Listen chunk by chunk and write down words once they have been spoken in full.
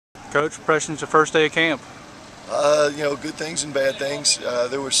Coach, impressions the first day of camp? Good things and bad things.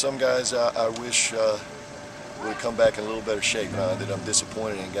 There were some guys I wish would have come back in a little better shape that I'm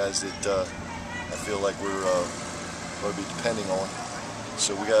disappointed in, guys that I feel like we're going to be depending on.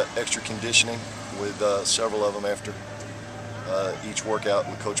 So we got extra conditioning with several of them after each workout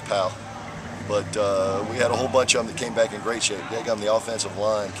with Coach Powell. But we had a whole bunch of them that came back in great shape. The offensive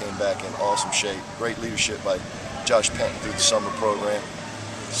line came back in awesome shape. Great leadership by Josh Penton through the summer program.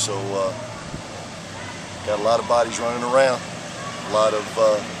 So got a lot of bodies running around, a lot of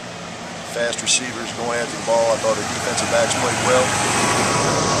fast receivers going after the ball. I thought our defensive backs played well.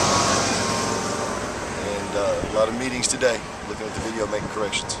 And a lot of meetings today, looking at the video, making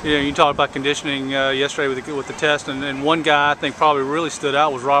corrections. Yeah, you talked about conditioning yesterday with the test, and one guy I think probably really stood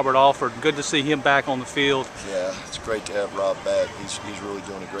out was Robert Alford. Good to see him back on the field. Yeah, it's great to have Rob back. He's really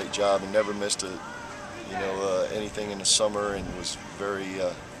doing a great job and never missed anything in the summer, and was very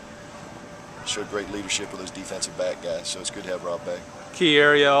showed great leadership with those defensive back guys. So it's good to have Rob back. Key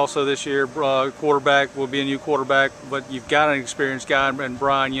area also this year, quarterback will be a new quarterback, but you've got an experienced guy in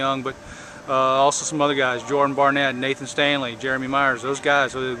Brian Young, but also some other guys, Jordan Barnett, Nathan Stanley, Jeremy Myers. Those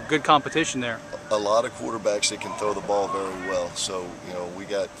guys, so good competition there. A lot of quarterbacks that can throw the ball very well. So we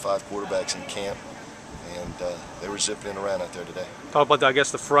got 5 quarterbacks in camp, and they were zipping around out there today. Talk about, I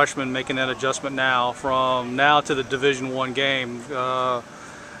guess, the freshmen making that adjustment now from now to the Division I game.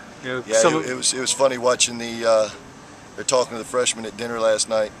 It was funny watching they're talking to the freshmen at dinner last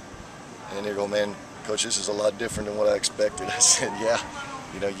night, and they're going, "Man, Coach, this is a lot different than what I expected." I said, "Yeah,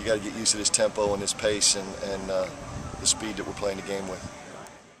 you got to get used to this tempo and this pace and the speed that we're playing the game with."